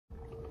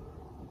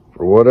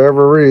For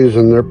whatever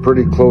reason, they're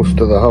pretty close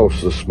to the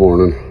house this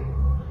morning.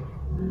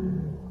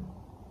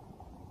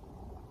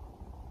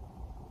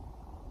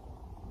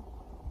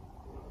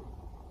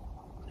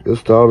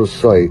 Just out of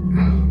sight,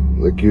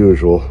 like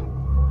usual.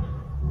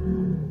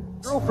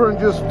 Girlfriend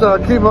just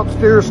came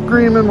upstairs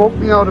screaming, woke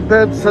me out of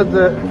bed, said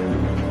that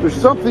there's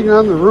something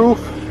on the roof,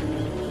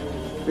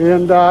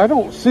 and I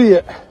don't see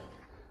it.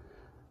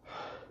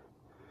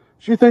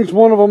 She thinks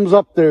one of them's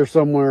up there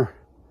somewhere.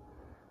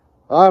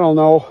 I don't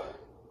know.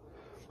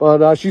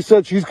 But she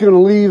said she's going to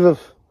leave if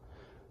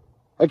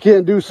I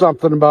can't do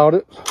something about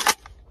it.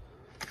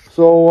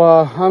 So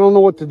I don't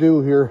know what to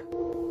do here.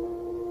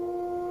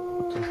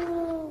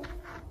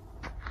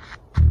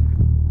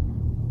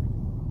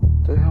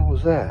 What the hell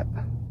was that?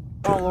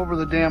 All over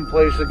the damn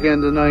place again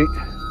tonight.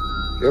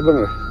 I'm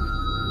going to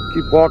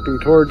keep walking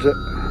towards it.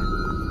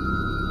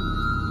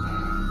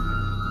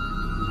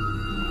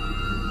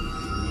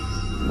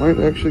 Might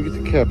actually get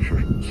to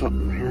capture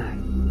something here.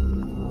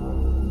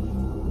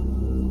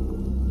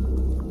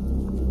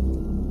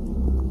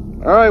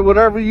 All right,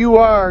 whatever you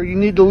are, you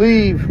need to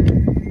leave.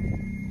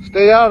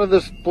 Stay out of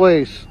this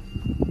place.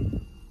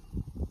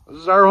 This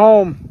is our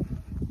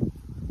home.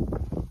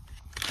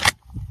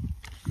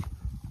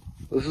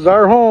 This is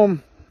our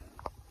home.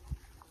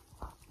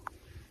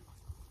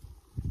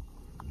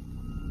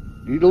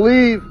 You need to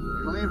leave.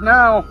 You leave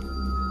now.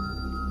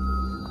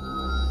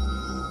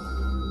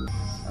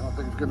 I don't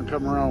think it's going to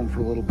come around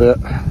for a little bit.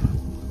 I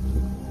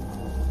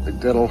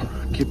think that'll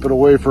keep it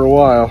away for a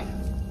while.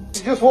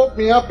 She just woke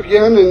me up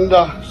again and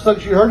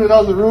said she heard it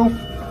on the roof,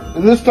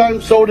 and this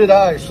time so did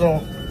I,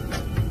 so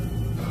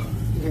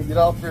you can get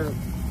out there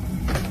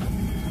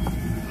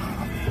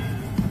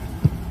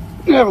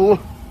and have a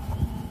look.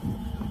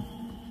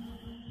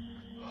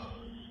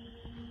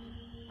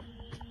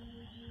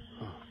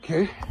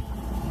 Okay.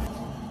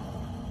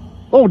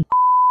 Oh,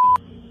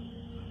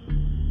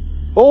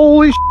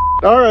 holy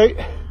shit. All right.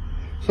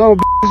 Some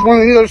is one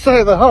on the other side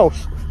of the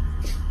house.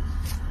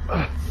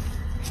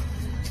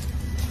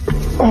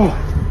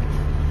 Oh.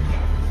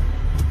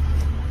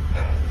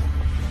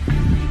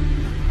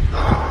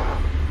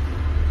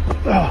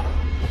 Oh.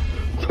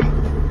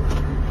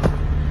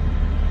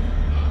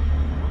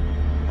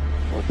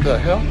 What the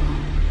hell?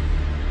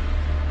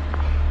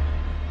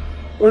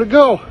 Where'd it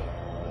go?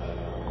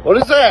 What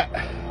is that?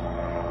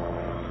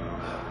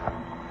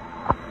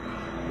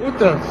 What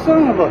the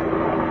son of a...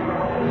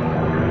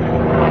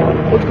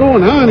 What's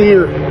going on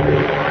here?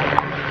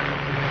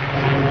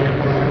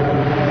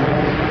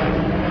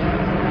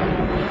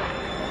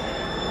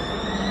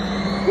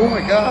 Oh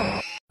my God.